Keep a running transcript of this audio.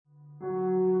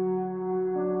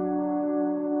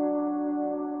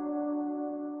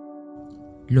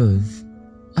Love,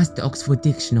 as the Oxford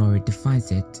Dictionary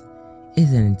defines it,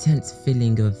 is an intense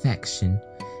feeling of affection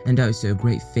and also a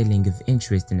great feeling of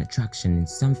interest and attraction in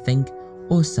something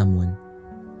or someone.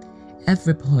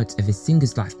 Every part of a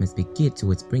singer's life must be geared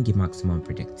towards bringing maximum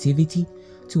productivity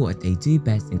to what they do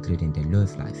best, including their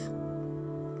love life.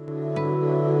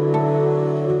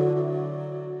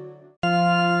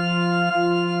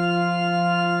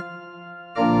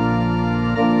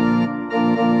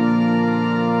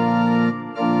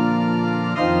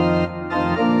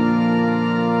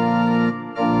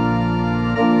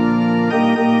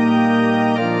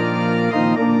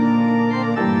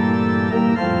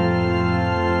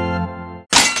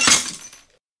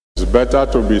 It's better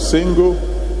to be single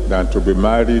than to be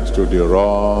married to the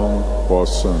wrong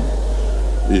person.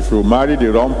 If you marry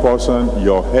the wrong person,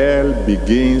 your hell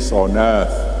begins on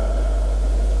earth.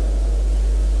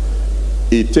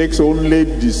 It takes only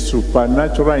the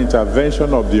supernatural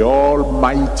intervention of the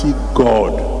Almighty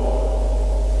God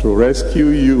to rescue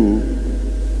you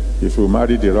if you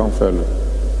marry the wrong fellow.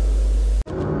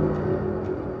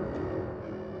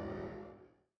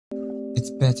 It's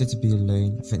better to be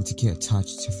alone than to get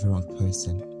attached to the wrong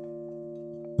person.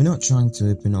 We're not trying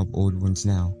to open up old wounds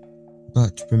now,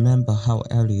 but remember how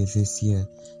earlier this year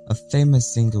a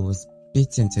famous singer was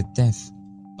beaten to death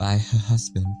by her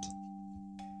husband.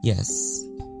 Yes,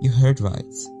 you heard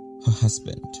right, her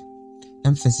husband.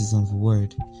 Emphasis on the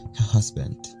word, her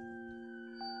husband.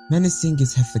 Many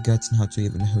singers have forgotten how to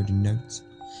even hold a note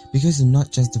because of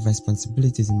not just the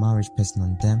responsibilities in marriage pressing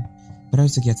on them, but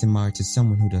also getting married to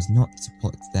someone who does not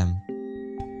support them.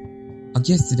 Our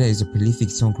guest today is a prolific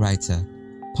songwriter,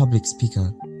 public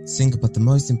speaker, singer, but the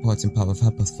most important part of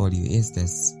her portfolio is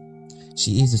this: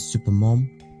 she is a super mom,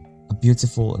 a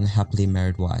beautiful and happily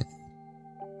married wife.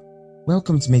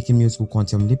 Welcome to Making Musical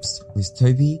Quantum Leaps with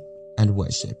Toby and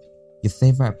Worship, your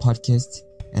favorite podcast,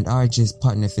 and RJ's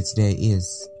partner for today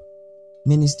is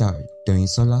Minister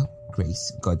Doyinsola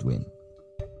Grace Godwin.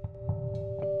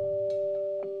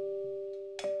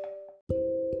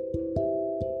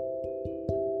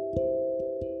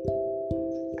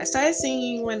 I started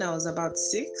singing when I was about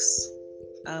 6.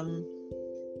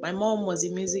 My mom was a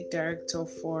music director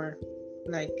for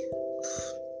like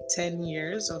 10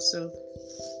 years or so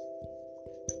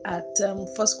at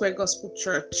First Square Gospel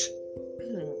Church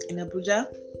in Abuja.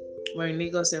 We're in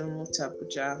Lagos and we moved to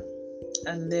Abuja.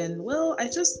 And then, I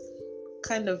just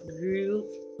kind of grew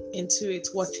into it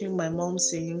watching my mom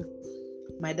sing.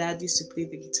 My dad used to play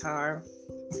the guitar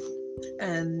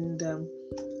and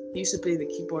he used to play the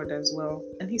keyboard as well,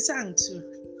 and he sang too.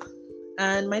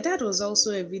 And my dad was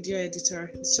also a video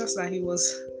editor. It's just that he was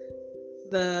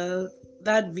that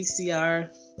VCR,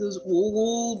 those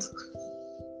old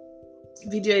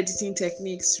video editing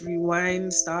techniques,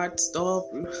 rewind, start,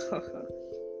 stop.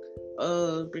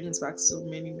 Oh, it brings back so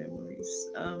many memories.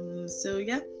 Then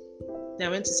I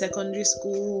went to secondary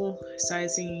school,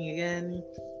 started singing again,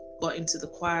 got into the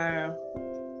choir.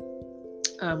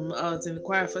 I was in the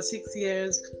choir for 6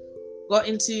 years, got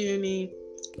into uni.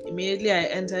 Immediately I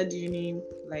entered uni,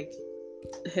 like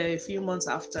a few months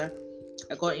after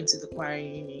I got into the choir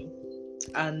uni.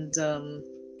 And in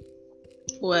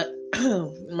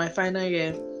my final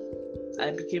year,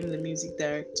 I became the music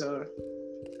director,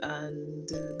 and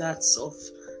that's of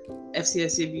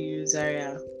FCSABU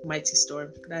Zaria Mighty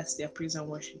Storm. That's their praise and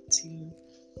worship team.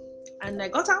 And I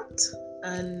got out,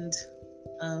 and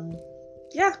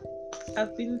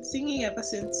I've been singing ever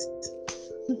since.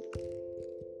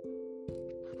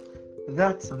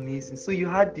 That's amazing. So you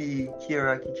had the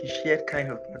hierarchy, shared kind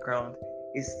of background,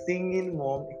 a singing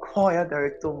mom, a choir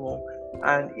director mom,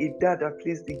 and a dad that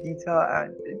plays the guitar,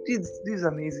 and this is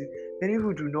amazing. Many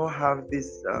people do not have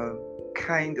this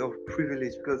kind of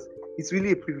privilege, because it's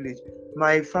really a privilege.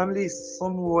 My family is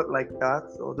somewhat like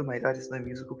that, although my dad is not a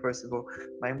musical person, but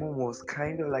my mom was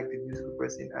kind of like the musical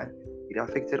person, and it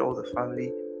affected all the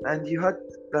family. And you had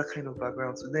that kind of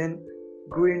background. So then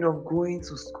growing up, going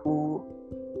to school,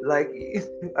 like,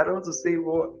 I don't want to say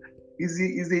what,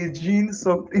 is a gene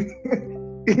something?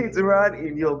 It ran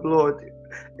in your blood.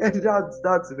 And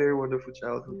that's a very wonderful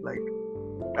childhood. Like,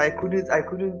 I couldn't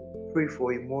pray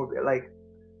for a more, like,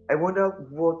 I wonder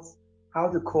how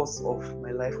the course of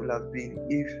my life would have been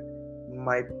if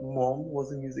my mom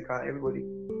wasn't musical and everybody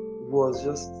was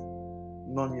just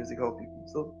non-musical people.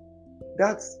 So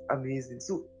that's amazing.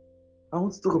 So I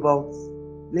want to talk about,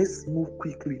 let's move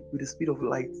quickly with the speed of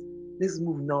light. Let's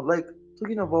move now. Like,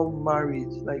 talking about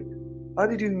marriage, like, how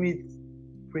did you meet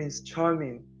Prince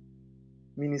Charming?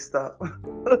 Minister?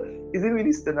 Is it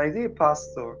minister now? Is he a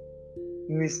pastor?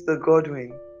 Mr.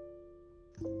 Godwin?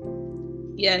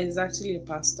 Yeah, he's actually a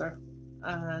pastor.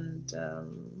 and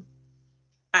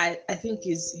I think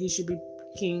he should be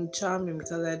King Charming,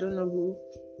 because I don't know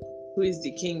who is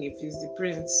the king if he's the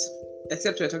prince.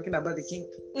 Except we're talking about the king.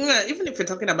 Even if we're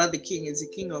talking about the king, it's the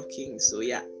king of kings. So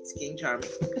yeah, it's King Charming.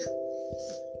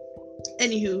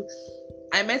 Anywho,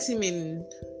 I met him in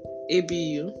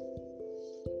ABU.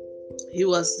 He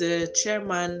was the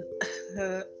chairman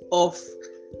of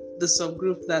the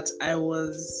subgroup that I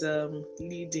was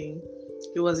leading.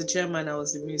 He was the chairman, I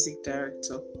was the music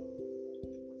director.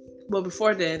 But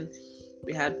before then,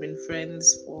 we had been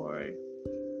friends for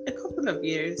a couple of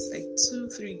years, like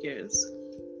 2-3 years.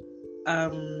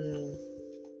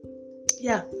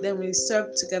 Yeah, then we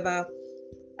served together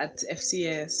at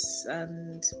FCS,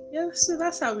 and yeah, so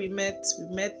that's how we met.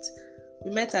 We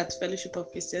met at Fellowship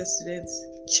of Christian Students,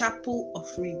 Chapel of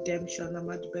Redemption,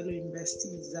 Ahmadu Bello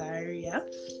University, Zaria.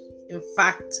 In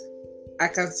fact, I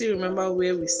can still remember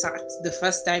where we sat the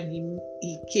first time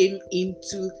he came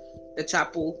into the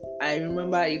chapel. I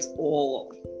remember it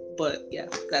all. But yeah,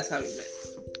 that's how we met.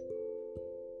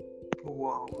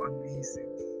 Wow, amazing.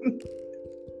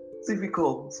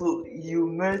 Typical. So you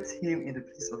met him in the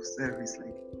place of service,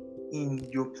 like in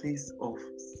your place of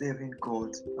serving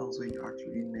God. That's where you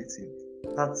actually met him.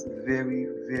 That's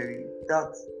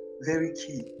very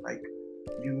key. Like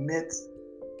you met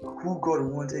who God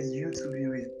wanted you to be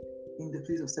with in the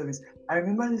place of service. I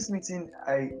remember this meeting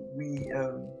we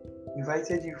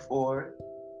invited you for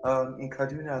in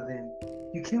Kaduna. Then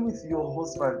you came with your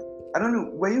husband. I don't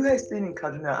know, were you guys staying in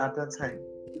Kaduna at that time?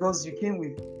 Because you came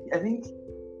with, I think,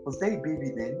 was there a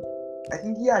baby then? I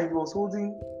think, yeah, was he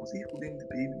holding the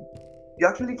baby? You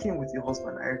actually came with your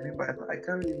husband. I remember, I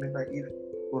can't really remember if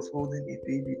he was holding a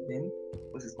baby then,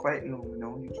 because it's quite long, you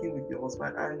know. You came with your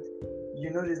husband, and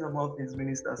you know these normal things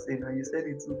ministers say, and you said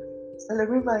it too.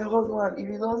 Celebrate my husband. If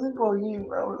it wasn't for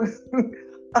him,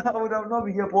 I would have not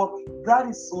been here. But that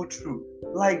is so true.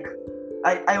 Like,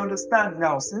 I understand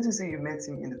now, since you say you met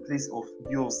him in the place of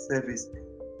your service,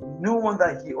 no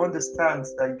wonder he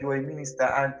understands that you're a minister,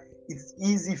 and it's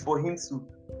easy for him to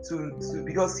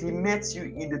because he met you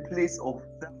in the place of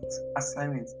that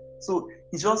assignment. So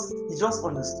he just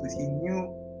understood. He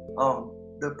knew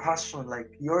the passion, like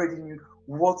he already knew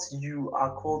what you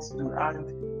are called to do.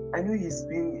 And I know he's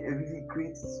been a really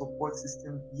great support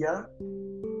system here.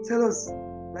 Tell us,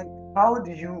 like, how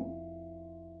do you,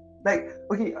 like,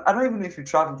 okay, I don't even know if you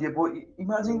traveled here, but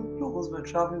imagine your husband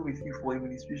traveling with you for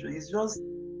administration.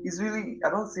 It's really, I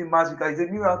don't say magical, it's a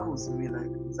miracle to me.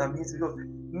 Like, it's amazing because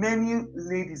many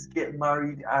ladies get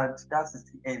married and that is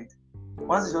the end.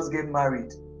 Once you just get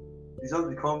married, you just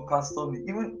become pastor.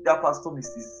 Even that pastor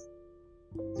Mrs.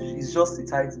 It's just a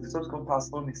title. They just become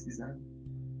pastor Mrs. and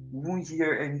you won't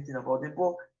hear anything about them.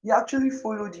 But he actually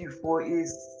followed you for a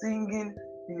singing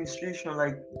ministration.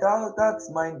 Like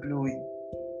that's mind blowing.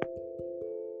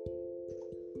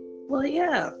 Well,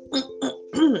 yeah.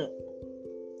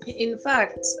 In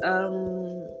fact,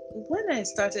 when I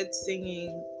started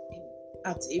singing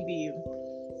at ABU,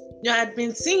 I'd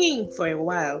been singing for a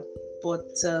while, but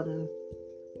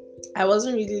I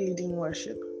wasn't really leading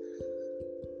worship.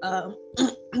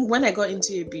 When I got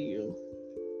into ABU,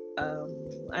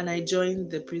 and I joined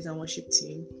the praise and worship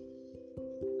team,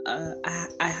 I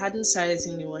hadn't started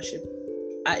singing worship.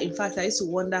 In fact, I used to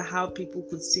wonder how people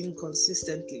could sing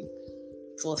consistently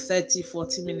for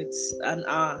 30-40 minutes, an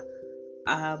hour.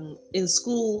 In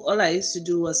school, all I used to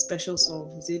do was special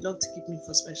songs. They loved to keep me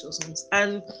for special songs.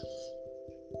 And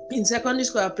in secondary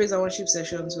school, our praise and worship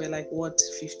sessions were like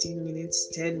 15 minutes,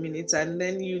 10 minutes, and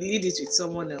then you lead it with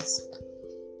someone else.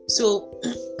 So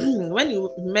when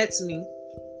you met me,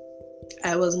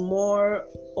 I was more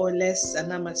or less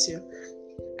an amateur.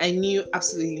 I knew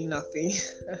absolutely nothing.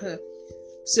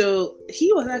 So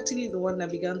he was actually the one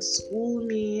that began to school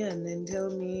me and then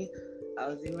tell me I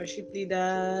was a worship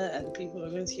leader and people were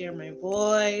going to hear my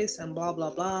voice and blah, blah,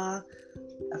 blah.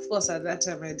 Of course, at that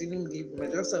time, I didn't believe him. I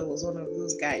just thought I was one of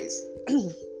those guys.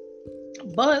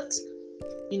 But,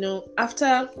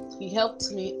 after he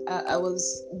helped me, I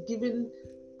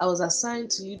was assigned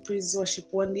to lead praise worship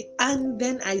one day, and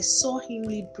then I saw him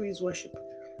lead praise worship.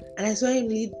 And I saw him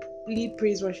lead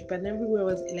praise worship, and everywhere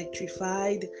was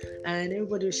electrified and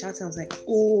everybody was shouting. I was like,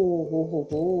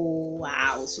 oh,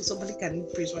 wow, so somebody can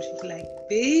lead praise worship like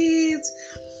this.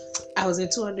 I was in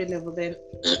 200 level then.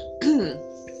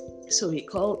 So he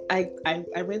called. I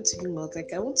went to him. I was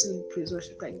like, I want to lead praise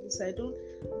worship like this. I don't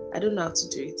know how to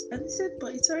do it. And he said,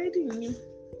 but it's already in you.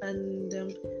 And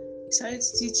he started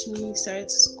to teach me, started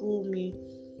to school me,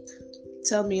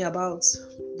 tell me about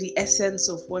the essence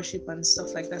of worship and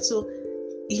stuff like that. So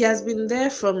he has been there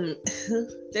from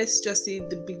let's just say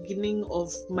the beginning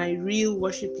of my real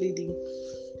worship leading.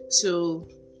 So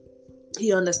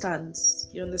he understands.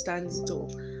 He understands it all.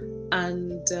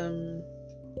 And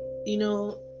you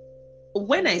know,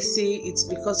 when I say it's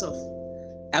because of,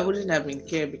 I wouldn't have been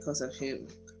here because of him.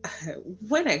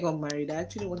 When I got married, I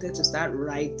actually wanted to start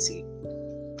writing.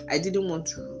 I didn't want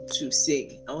to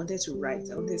sing. I wanted to write.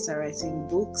 I wanted to start writing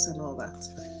books and all that.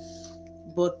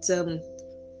 But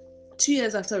 2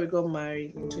 years after we got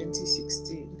married in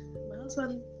 2016, my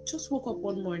husband just woke up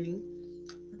one morning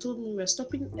and told me we're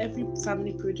stopping every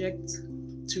family project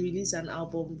to release an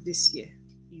album this year.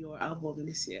 Your album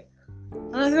this year.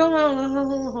 And I said,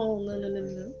 oh, no,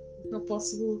 it's not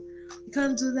possible. You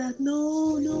can't do that.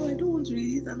 No, I don't want to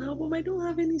release an album. I don't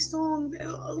have any songs.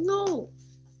 No.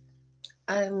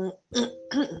 And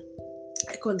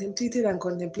I contemplated and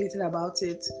contemplated about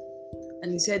it.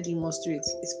 And he said, you must do it.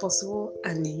 It's possible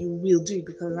and you will do it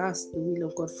because that's the will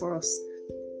of God for us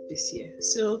this year.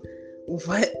 So,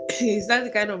 is that the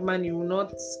kind of man you will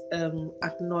not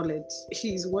acknowledge?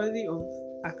 He's worthy of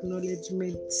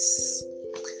acknowledgements.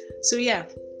 So, yeah,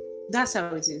 that's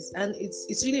how it is. And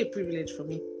it's really a privilege for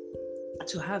me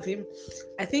to have him.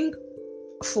 I think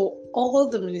for all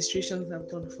the ministrations I've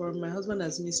done for him, my husband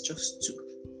has missed just 2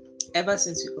 ever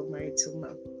since we got married till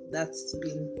now. That's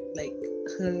been like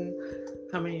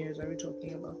how many years are we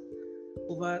talking about?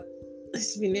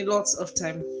 It's been a lot of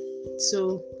time.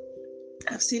 So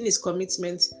I've seen his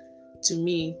commitment to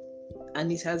me,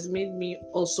 and it has made me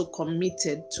also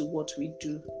committed to what we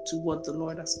do, to what the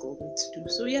Lord has called me to do.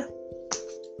 So yeah,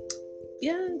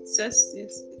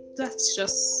 that's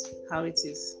just how it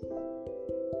is.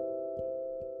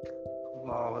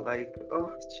 Wow, like,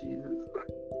 oh Jesus.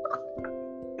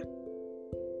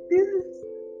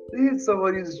 This is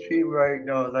somebody's dream right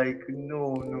now. Like,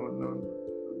 no.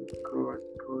 God.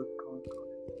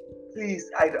 Please,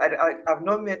 I've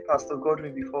not met Pastor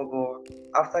Godwin before,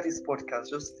 but after this podcast,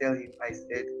 just tell him I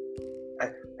said,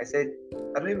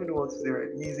 I don't even know what to say,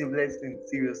 right? He's a blessing,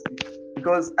 seriously.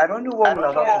 Because I don't know what would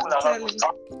have happened.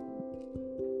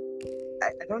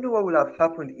 I don't know what would have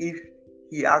happened if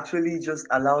he actually just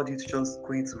allowed you to just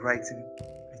go into writing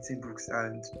books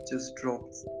and just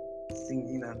dropped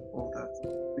singing and all that.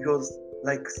 Because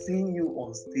like seeing you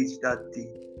on stage that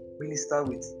day, minister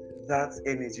with that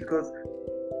energy, because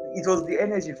it was the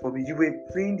energy for me. You were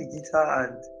playing the guitar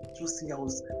and just see, I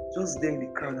was just there in the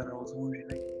crowd and I was wondering,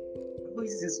 like, how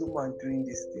is this woman doing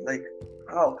this thing? Like,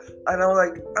 how? And I was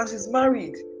like, and she's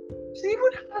married. She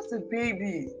even has a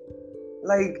baby.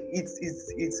 Like, it's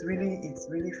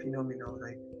really phenomenal.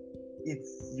 Like,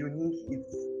 it's unique.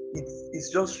 It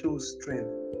just shows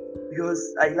strength.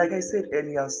 Because like I said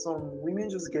earlier, some women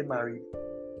just get married.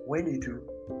 When they do,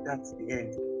 that's the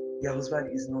end. Their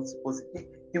husband is not supposed to.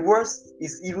 The worst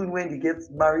is even when they get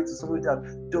married to somebody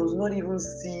that does not even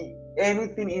see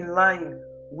anything in line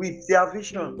with their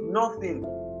vision. Nothing.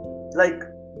 Like,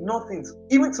 nothing.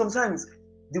 Even sometimes,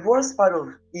 the worst part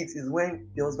of it is when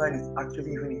the husband is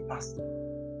actually even a pastor.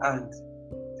 And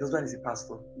the husband is a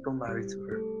pastor. He got married to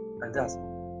her. And that's,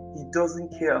 he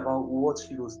doesn't care about what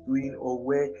she was doing or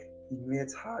where he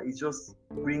met her. He just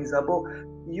brings her. But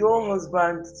your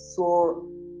husband saw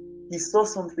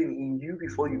something in you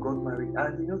before you got married,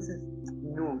 and he noticed,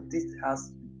 no, this has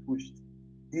to be pushed.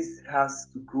 This has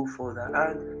to go further,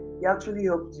 and he actually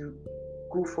helped you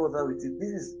go further with it.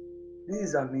 This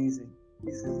is amazing.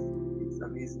 It's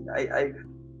amazing.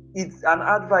 It's an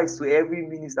advice to every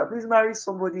minister. Please marry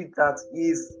somebody that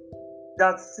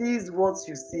sees what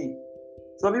you see.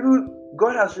 Some people,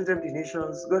 God has showed them the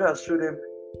nations. God has showed them,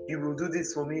 you will do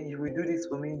this for me, you will do this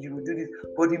for me, you will do this.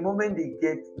 But the moment they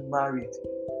get married,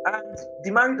 and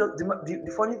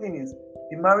the funny thing is,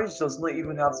 the marriage does not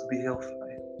even have to be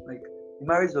hellfire. Like, the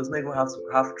marriage does not even have to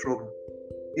have trouble.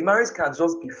 The marriage can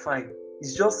just be fine.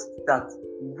 It's just that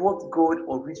what God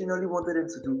originally wanted them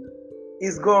to do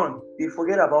is gone. They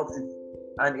forget about it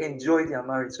and enjoy their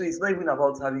marriage. So it's not even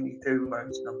about having a terrible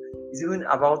marriage now. It's even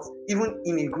about, even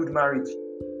in a good marriage,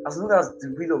 as long as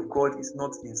the will of God is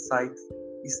not in sight,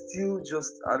 it's still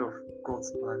just out of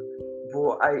God's plan.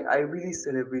 But I really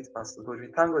celebrate Pastor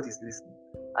Godwin. Thank God he's listening.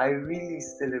 I really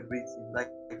celebrate him.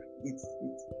 Like, it's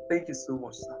thank you so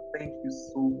much, sir. Thank you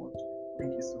so much.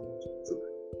 So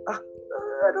I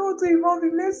don't want to involve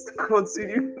him. Let's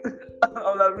continue. I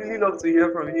would really love to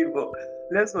hear from him, but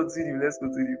let's continue.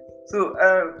 So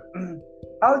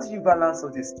how do you balance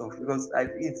all this stuff? Because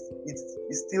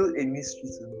it's still a mystery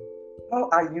to me. How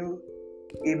are you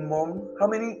a mom? How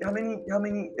many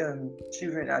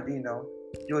children are there now?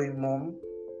 You're a mom,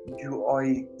 you are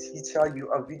a teacher, you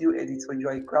are a video editor, you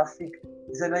are a graphic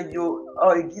designer, you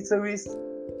are a guitarist,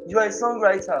 You are a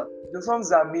songwriter. Your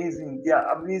songs are amazing. They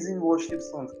are amazing worship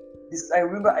songs.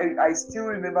 I still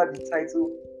remember the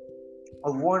title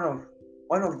of one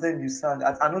of them you sang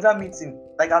at another meeting.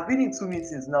 Like, I've been in 2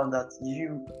 meetings now that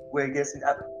you were guessing.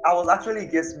 I was actually a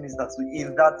guest minister too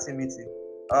in that same meeting.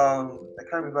 I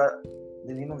can't remember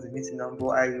the name of the meeting now, but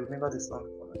I remember the song.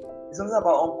 It's something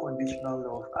about unconditional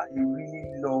love. I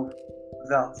really love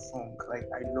that song. Like,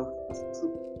 I love that song. So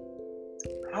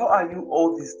how are you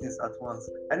all these things at once?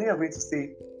 I know you're going to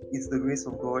say it's the grace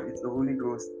of God, it's the Holy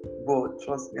Ghost, but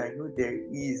trust me, I know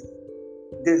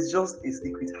there's just a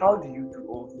secret. How do you do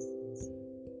all these things?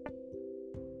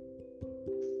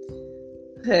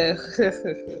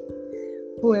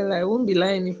 Well, I won't be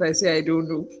lying if I say I don't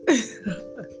know.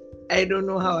 I don't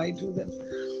know how I do them.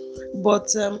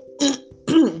 But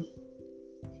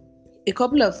a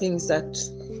couple of things that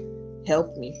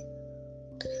help me.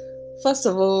 First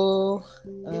of all,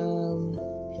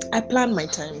 I plan my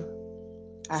time.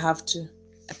 I have to.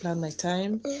 I plan my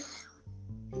time.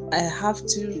 I have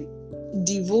to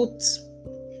devote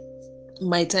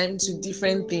my time to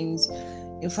different things.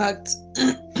 In fact,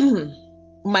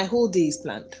 my whole day is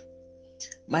planned.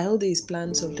 My whole day is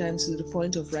planned, sometimes to the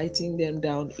point of writing them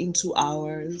down into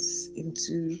hours,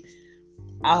 into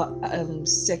our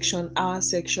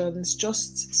sections,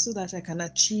 just so that I can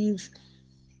achieve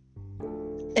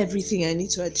everything I need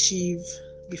to achieve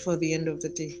before the end of the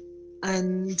day.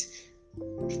 And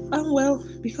well,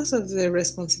 because of the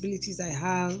responsibilities I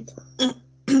have,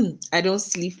 I don't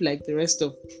sleep like the rest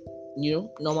of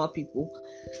normal people.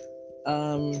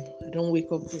 I don't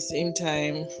wake up at the same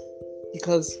time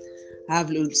because I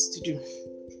have loads to do.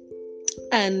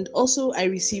 And also, I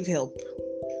receive help.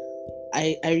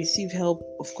 I receive help,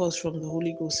 of course, from the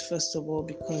Holy Ghost, first of all,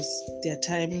 because there are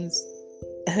times,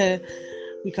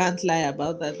 we can't lie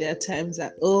about that. There are times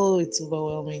that, it's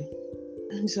overwhelming.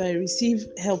 So I receive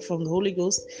help from the Holy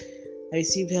Ghost. I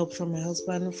receive help from my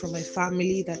husband, from my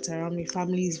family that's around me.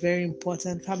 Family is very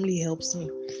important. Family helps me.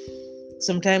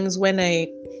 Sometimes when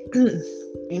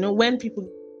when people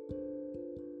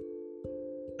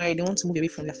they want to move away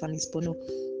from their families, but no,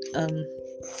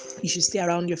 you should stay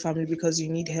around your family because you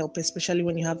need help, especially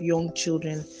when you have young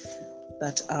children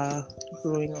that are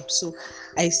growing up. So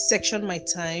I section my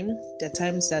time. There are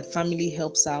times that family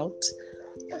helps out,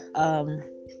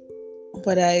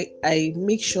 but I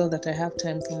make sure that I have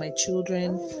time for my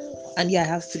children. And I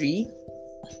have 3.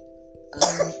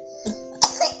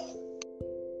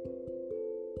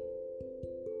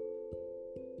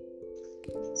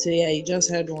 So you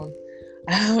just heard one.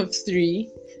 I have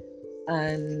 3,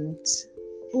 and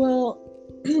well,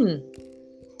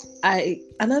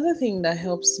 another thing that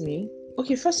helps me.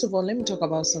 Okay, first of all, let me talk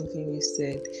about something you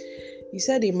said. You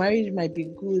said a marriage might be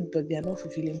good, but they are not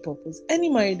fulfilling purpose. Any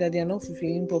marriage that they are not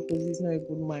fulfilling purpose is not a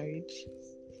good marriage.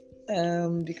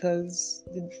 Because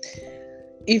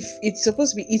if it's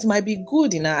supposed to be, it might be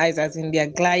good in our eyes, as in they are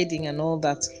gliding and all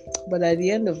that. But at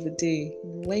the end of the day,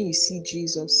 when you see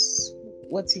Jesus,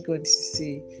 what's he going to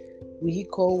say? Will he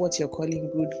call what you're calling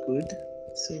good?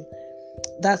 So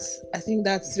I think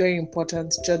that's very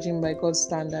important, judging by God's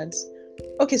standards.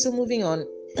 Okay, so moving on.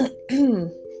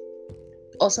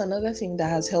 Also, another thing that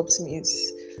has helped me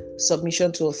is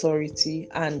submission to authority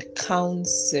and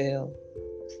counsel.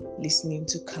 Listening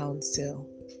to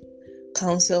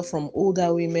counsel from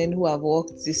older women who have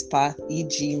walked this path,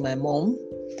 e.g. my mom.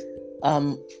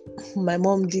 My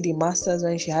mom did a master's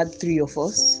when she had 3 of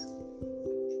us.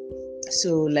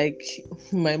 So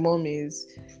my mom is,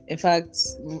 in fact,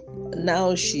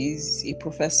 now she's a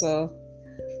professor,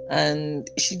 and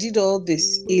she did all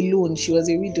this alone. She was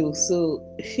a widow. So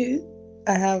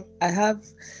I have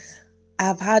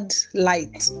had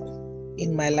light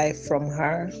in my life from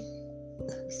her.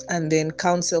 And then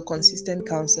consistent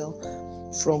counsel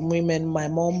from women. My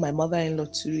mom, my mother-in-law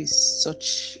too, is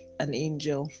such an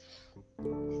angel.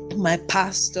 My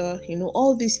pastor,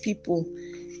 all these people,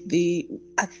 they,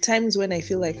 at times when I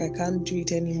feel like I can't do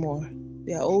it anymore,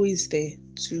 they are always there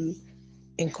to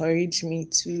encourage me,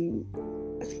 to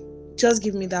just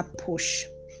give me that push.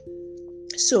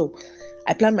 So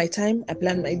I plan my time, I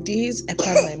plan my days, I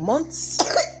plan my months.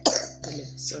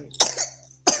 Sorry.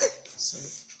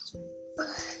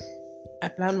 I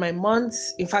plan my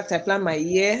months. In fact, I plan my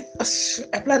year.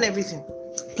 I plan everything.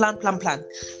 Plan.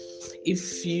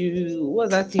 If you,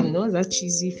 what's that thing? What's that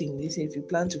cheesy thing? They say if you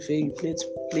plan to fail, you play.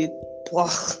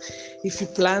 If you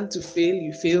plan to fail,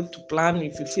 you fail to plan.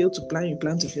 If you fail to plan, you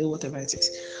plan to fail, whatever it is.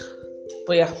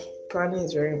 But planning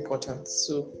is very important.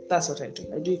 So that's what I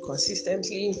do. I do it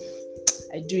consistently.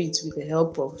 I do it with the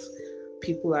help of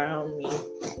people around me.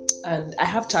 And I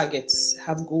have targets, I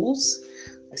have goals.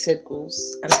 I set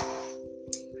goals. And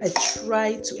I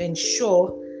try to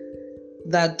ensure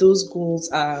that those goals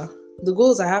are the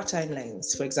goals. I have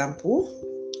timelines. For example,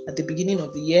 at the beginning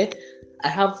of the year, I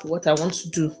have what I want to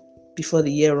do before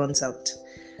the year runs out.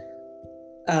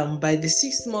 By the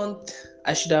 6th month,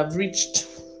 I should have reached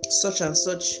such and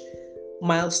such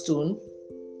milestone,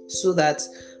 so that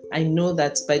I know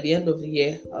that by the end of the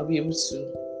year, I'll be able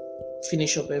to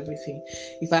finish up everything.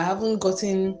 If I haven't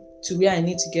gotten to where I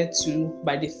need to get to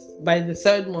by the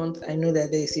 3rd month, I know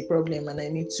that there is a problem and I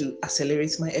need to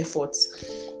accelerate my efforts.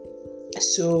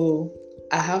 So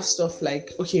I have stuff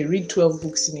like, okay, read 12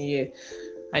 books in a year.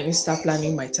 I need to start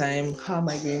planning my time. How am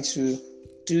I going to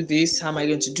do this? How am I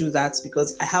going to do that?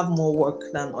 Because I have more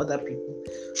work than other people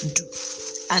do.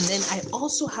 And then I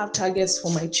also have targets for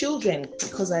my children,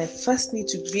 because I first need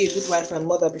to be a good wife and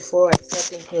mother before I start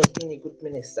thinking of being a good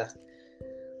minister.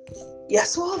 Yeah,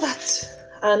 so all that.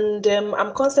 And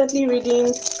I'm constantly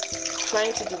reading,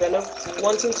 trying to develop,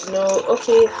 wanting to know,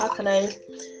 okay, how can I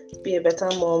be a better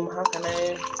mom? How can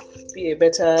I be a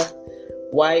better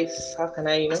wife? How can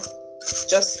I,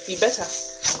 just be better?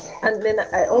 And then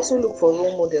I also look for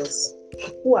role models.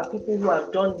 Who are people who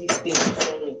have done these things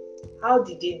before me? How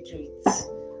did they do it?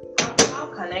 How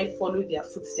can I follow their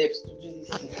footsteps to do this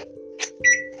thing?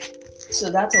 So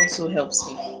that also helps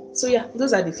me. So yeah,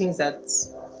 those are the things that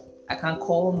I can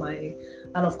call my,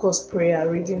 and of course prayer,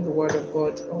 reading the word of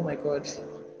God. Oh my God.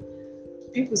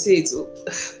 People say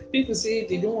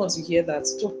they don't want to hear that,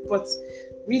 but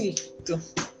really,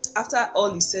 after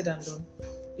all is said and done,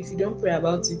 if you don't pray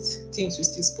about it, things will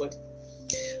still spoil.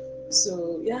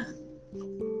 So yeah,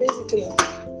 basically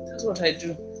that's what I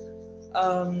do.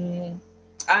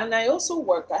 And I also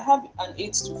work. I have an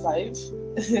 8 to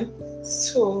 5,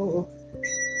 so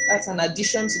that's an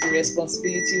addition to the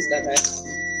responsibilities that I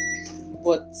have.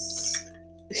 But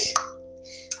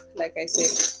like I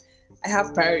said, I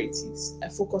have priorities. I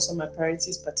focus on my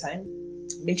priorities per time.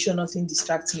 Make sure nothing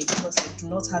distracts me, because I do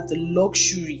not have the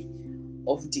luxury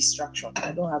of distraction.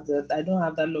 I don't have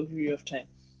that luxury of time.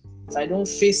 If I don't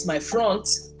face my front,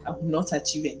 I will not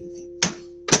achieve anything.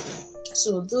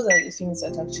 So those are the things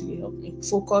that actually help me.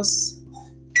 Focus,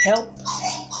 help,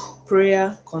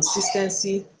 prayer,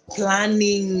 consistency,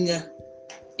 planning.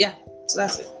 Yeah, so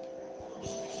that's it.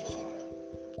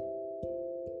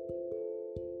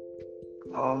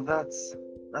 Oh, that's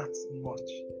much.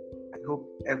 I hope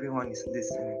everyone is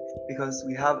listening, because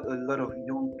we have a lot of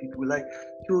young people like,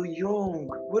 you're young.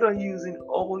 What are you using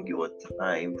all your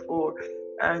time for?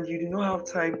 And you do not have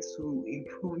time to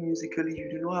improve musically. You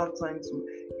do not have time to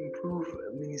improve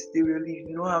ministerially. You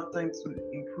do not have time to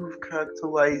improve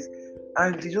character-wise.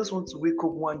 And they just want to wake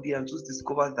up one day and just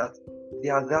discover that they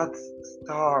are that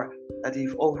star that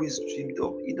they've always dreamed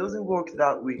of. It doesn't work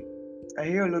that way. I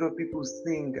hear a lot of people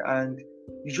sing, and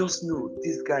you just know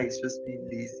this guy is just being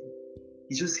lazy.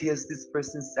 He just hears this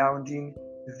person sounding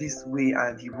this way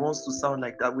and he wants to sound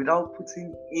like that without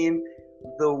putting in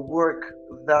the work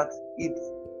that it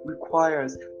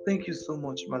requires. Thank you so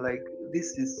much, Ma. Like,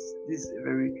 this is a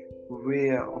very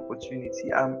rare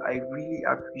opportunity. I really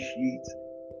appreciate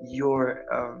your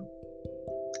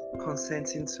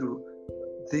consenting to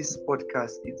this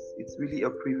podcast. It's really a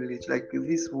privilege. Like,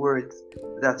 these words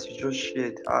that you just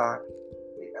shared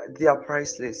they are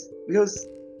priceless, because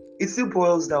it still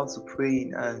boils down to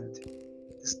praying and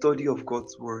the study of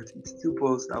God's word. It still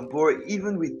boils down. But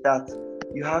even with that,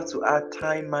 you have to add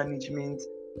time management,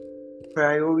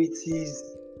 priorities,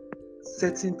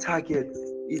 setting targets.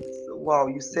 It's wow,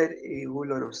 you said a whole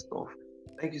lot of stuff.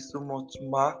 Thank you so much,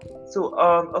 Ma. So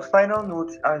a final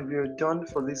note, and we're done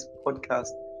for this podcast.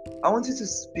 I want you to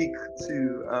speak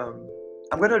to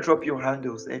I'm gonna drop your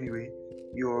handles anyway,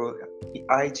 your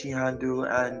IG handle,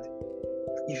 and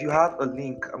if you have a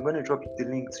link, I'm going to drop the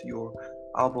link to your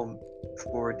album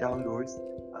for downloads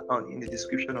in the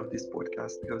description of this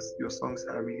podcast, because your songs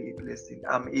are really a blessing.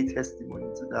 I'm a testimony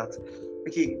to that.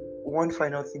 Okay, one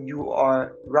final thing. You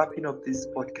are wrapping up this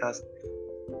podcast.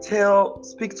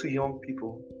 Speak to young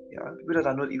people, people that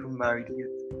are not even married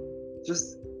yet.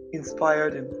 Just inspire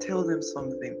them, tell them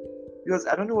something. Because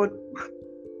I don't know what,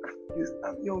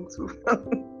 I'm young too.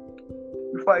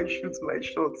 Before I shoot my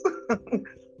shots.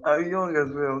 I'm young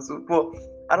as well, so but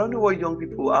I don't know what young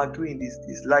people are doing these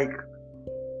days. Like,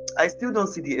 I still don't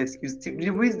see the excuse.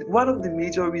 One of the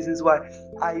major reasons why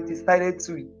I decided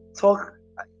to talk,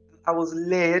 I was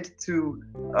led to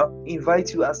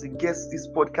invite you as a guest this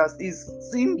podcast, is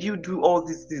seeing you do all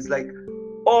these things, like,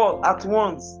 all at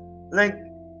once. Like,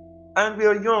 and we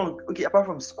are young. Okay, apart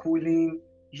from schooling,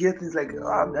 you hear things like,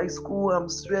 I'm at school, I'm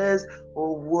stressed,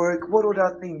 or work. What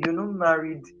other thing? You're not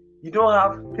married. You don't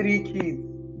have 3 kids.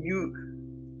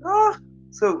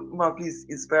 So, Ma, please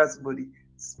inspire somebody.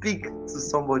 Speak to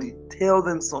somebody. Tell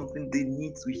them something they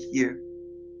need to hear.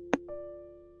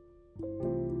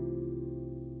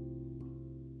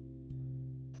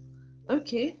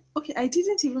 Okay. I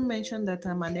didn't even mention that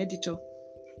I'm an editor.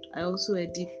 I also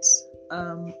edit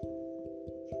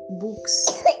books.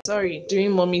 Sorry,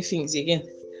 doing mommy things again.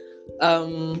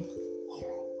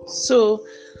 So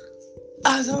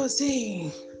as I was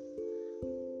saying,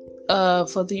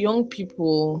 for the young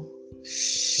people,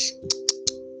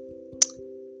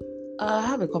 I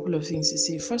have a couple of things to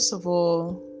say. First of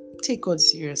all, take God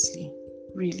seriously.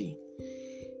 Really.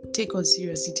 Take God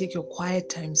seriously. Take your quiet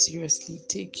time seriously.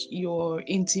 Take your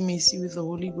intimacy with the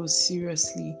Holy Ghost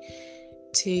seriously.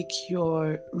 Take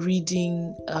your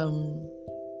reading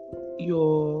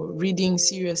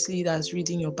seriously. That's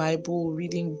reading your Bible,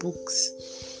 reading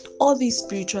books, all these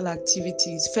spiritual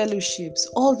activities, fellowships,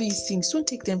 all these things. Don't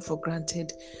take them for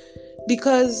granted,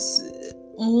 because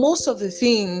most of the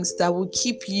things that will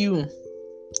keep you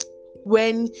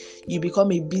when you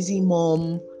become a busy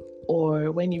mom,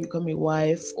 or when you become a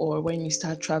wife, or when you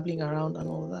start traveling around and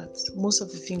all that, most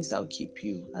of the things that will keep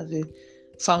you are the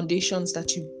foundations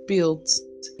that you built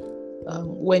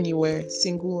when you were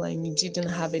single and you didn't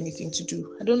have anything to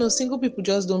do. I don't know, single people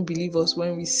just don't believe us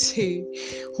when we say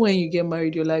when you get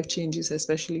married your life changes,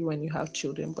 especially when you have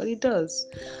children, but it does.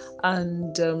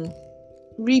 And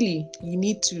really, you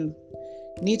need to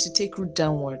take root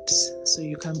downwards so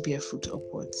you can bear fruit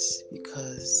upwards,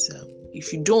 because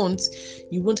if you don't,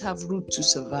 you won't have root to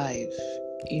survive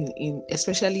in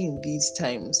especially in these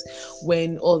times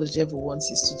when all the devil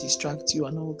wants is to distract you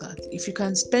and all that. If you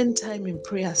can spend time in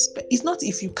prayer, it's not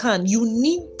if you can, you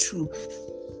need to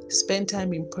spend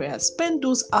time in prayer. Spend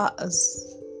those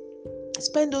hours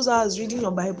reading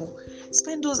your Bible.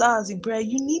 Spend those hours in prayer.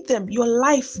 You need them. Your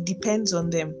life depends on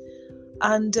them.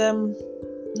 And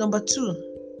number 2,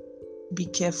 be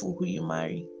careful who you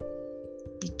marry.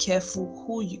 Be careful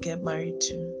who you get married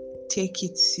to. Take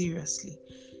it seriously.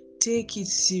 Take it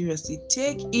seriously.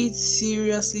 Take it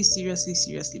seriously.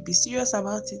 Be serious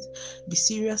about it. Be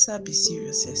seriouser. Be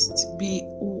seriousest. Be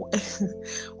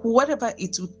whatever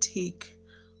it would take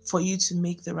for you to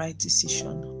make the right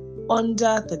decision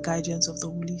under the guidance of the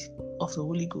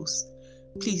Holy Ghost.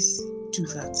 Please do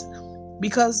that,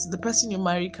 because the person you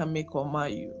marry can make or mar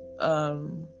you.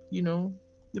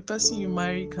 The person you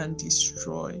marry can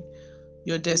destroy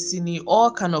your destiny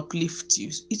or can uplift you.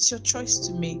 It's your choice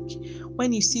to make.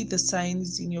 When you see the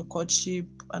signs in your courtship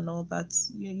and all that,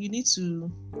 you need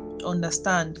to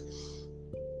understand.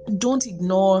 Don't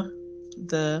ignore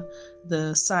the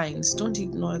signs. Don't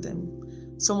ignore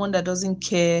them. Someone that doesn't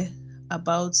care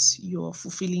about your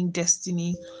fulfilling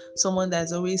destiny, someone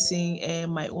that's always saying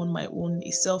my own,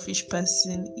 a selfish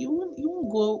person, you won't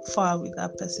go far with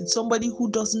that person. Somebody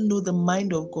who doesn't know the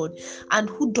mind of God and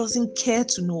who doesn't care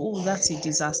to know, that's a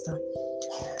disaster.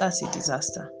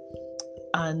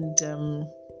 And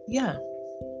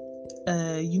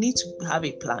you need to have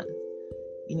a plan.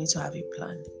 You need to have a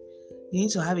plan.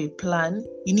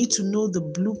 You need to know the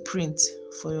blueprint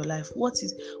for your life. What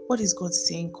is God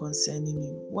saying concerning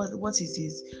you? What is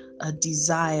his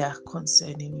desire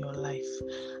concerning your life?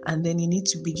 And then you need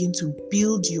to begin to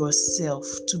build yourself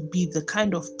to be the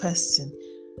kind of person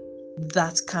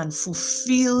that can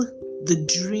fulfill the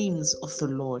dreams of the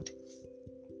Lord.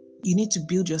 You need to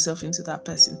build yourself into that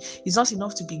person. It's not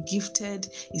enough to be gifted.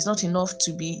 It's not enough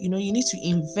to be, you need to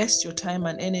invest your time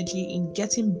and energy in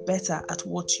getting better at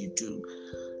what you do.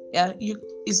 Yeah,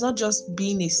 it's not just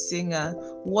being a singer.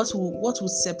 What will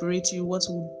separate you, what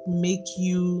will make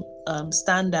you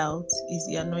stand out is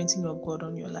the anointing of God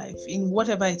on your life in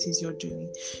whatever it is you're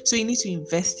doing. So you need to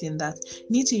invest in that. You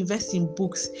need to invest in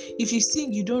books. If you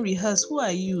sing, you don't rehearse, who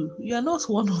are you? You are not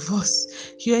one of us.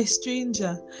 You're a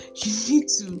stranger. You need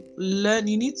to learn.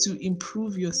 You need to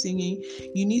improve your singing.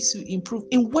 You need to improve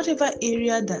in whatever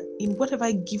area in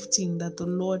whatever gifting that the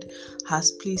Lord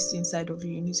has placed inside of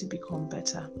you. You need to become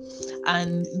better.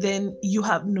 And then you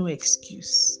have no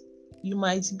excuse. You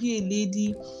might be a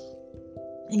lady,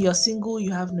 you're single,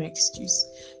 you have no excuse.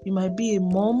 You might be a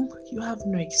mom, you have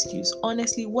no excuse.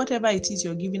 Honestly, whatever it is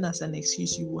you're giving as an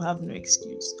excuse, you will have no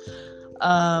excuse.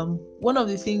 One of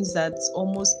the things that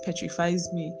almost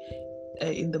petrifies me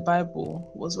in the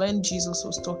Bible was when Jesus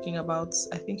was talking about,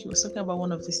 I think he was talking about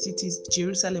one of the cities,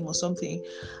 Jerusalem or something,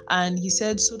 and he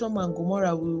said Sodom and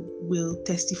Gomorrah will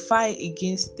testify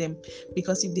against them,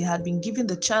 because if they had been given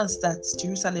the chance that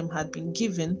Jerusalem had been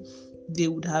given, they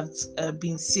would have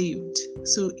been saved.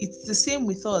 So it's the same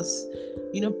with us.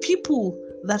 People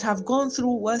that have gone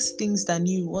through worse things than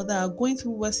you, or that are going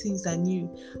through worse things than you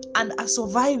and are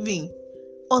surviving,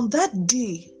 on that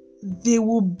day they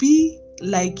will be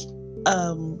like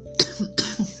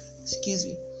excuse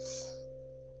me,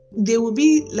 they will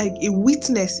be like a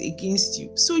witness against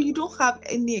you, so you don't have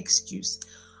any excuse.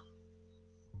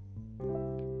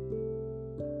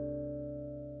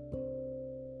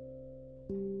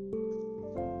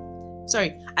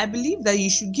 Sorry, I believe that you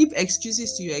should give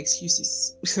excuses to your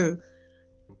excuses.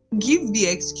 Give the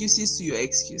excuses to your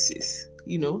excuses.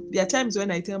 You know, there are times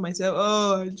when I tell myself,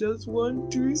 oh, I just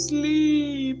want to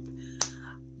sleep.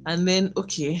 And then,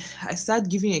 okay, I start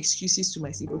giving excuses to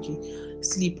myself. Okay,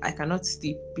 sleep. I cannot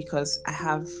sleep because I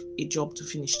have a job to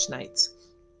finish tonight.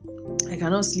 I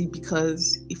cannot sleep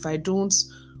because if I don't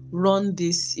run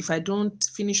this, if I don't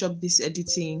finish up this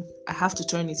editing, I have to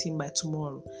turn it in by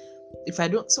tomorrow. If I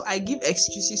don't, so I give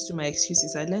excuses to my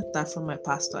excuses. I learned that from my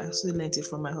pastor. I also learned it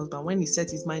from my husband. When he set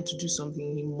his mind to do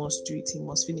something, he must do it. He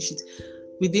must finish it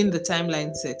within the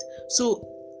timeline set. So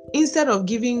instead of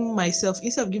giving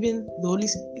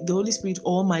the Holy Spirit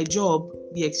or my job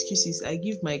the excuses, I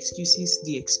give my excuses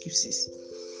the excuses.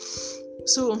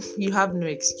 So you have no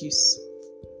excuse.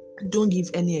 Don't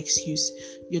give any excuse.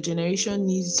 Your generation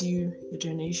needs you. Your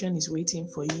generation is waiting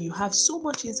for you. You have so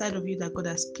much inside of you that God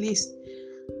has placed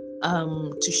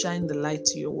to shine the light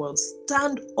to your world.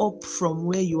 Stand up from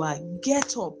where you are.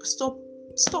 Get up. Stop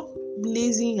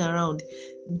lazing around.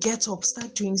 Get up.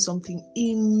 Start doing something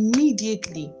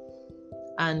immediately.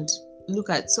 And look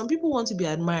at, some people want to be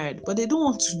admired, but they don't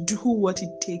want to do what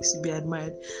it takes to be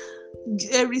admired.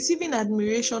 Receiving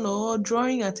admiration or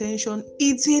drawing attention,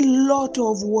 it's a lot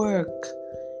of work.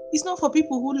 It's not for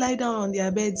people who lie down on their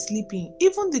bed sleeping.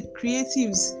 Even the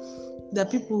creatives that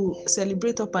people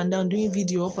celebrate up and down, doing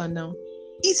video up and down,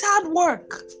 it's hard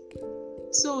work.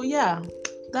 So yeah,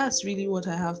 that's really what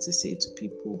I have to say to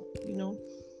people, you know.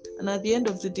 And at the end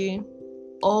of the day,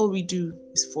 all we do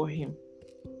is for Him.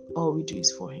 All we do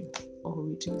is for Him. All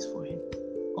we do is for Him.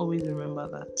 Always remember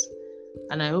that.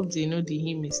 And I hope they know the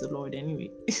Him is the Lord anyway.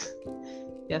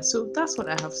 Yeah, so that's what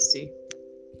I have to say.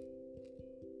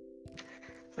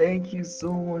 Thank you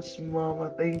so much,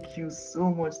 Mama. Thank you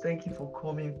so much. Thank you for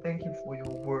coming. Thank you for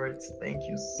your words. Thank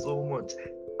you so much.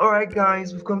 All right,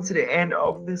 guys, we've come to the end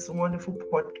of this wonderful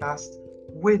podcast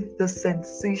with the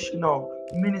sensational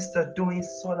Minister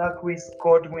Doyinsola Grace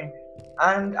Godwin.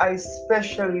 And I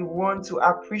especially want to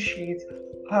appreciate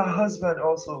her husband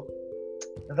also.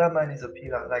 That man is a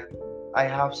pillar. Like, I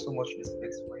have so much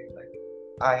respect for him. Like,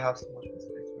 I have so much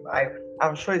respect for him.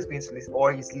 I'm sure he's going to listen,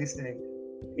 or he's listening.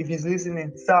 If he's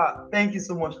listening, sir, thank you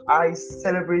so much. I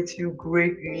celebrate you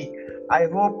greatly. I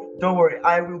hope, don't worry,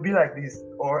 I will be like this,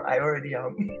 or I already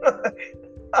am.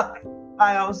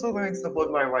 I am so going to support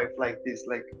my wife like this.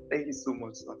 Like, thank you so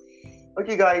much, sir.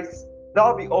 Okay, guys,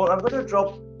 that'll be all. I'm going to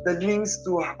drop the links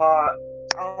to her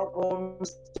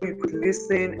albums so you could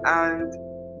listen and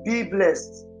be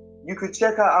blessed. You could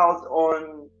check her out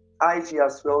on IG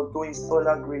as well,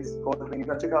 Doyinsola Grace Godwin. You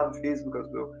can check her on Facebook as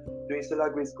well,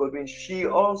 Doyinsola Grace Godwin. She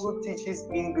also teaches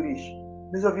English.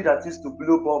 Those of you that used to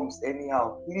blow bombs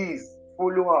anyhow, please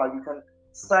follow her. You can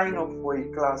sign up for a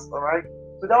class, all right?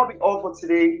 So that'll be all for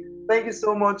today. Thank you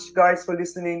so much, guys, for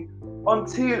listening.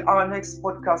 Until our next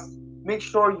podcast, make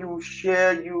sure you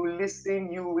share, you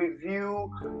listen, you review,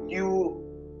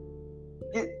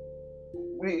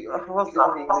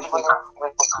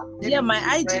 Yeah, my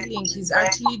IG link is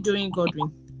actually Doing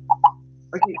Godwin.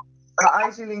 Okay, her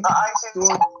IG link is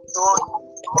Doing.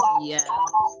 Yeah.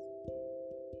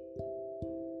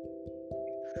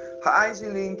 Her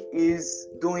IG link is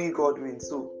Doing Godwin.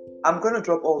 So I'm gonna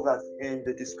drop all that in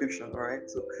the description. All right.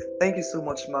 So thank you so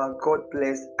much, ma. God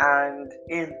bless. And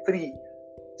in 3,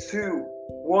 2,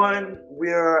 1,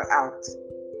 we're out.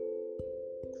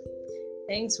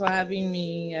 Thanks for having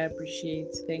me. I appreciate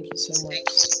it. Thank you so much.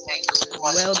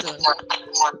 Well done.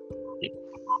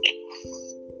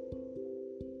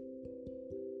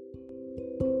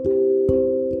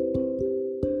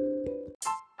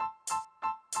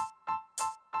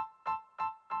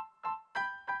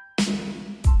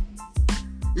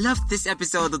 Loved this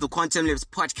episode of the Quantum Lips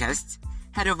podcast?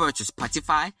 Head over to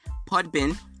Spotify,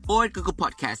 Podbean, or Google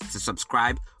Podcasts to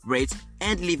subscribe, rate,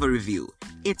 and leave a review.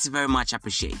 It's very much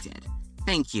appreciated.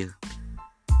 Thank you.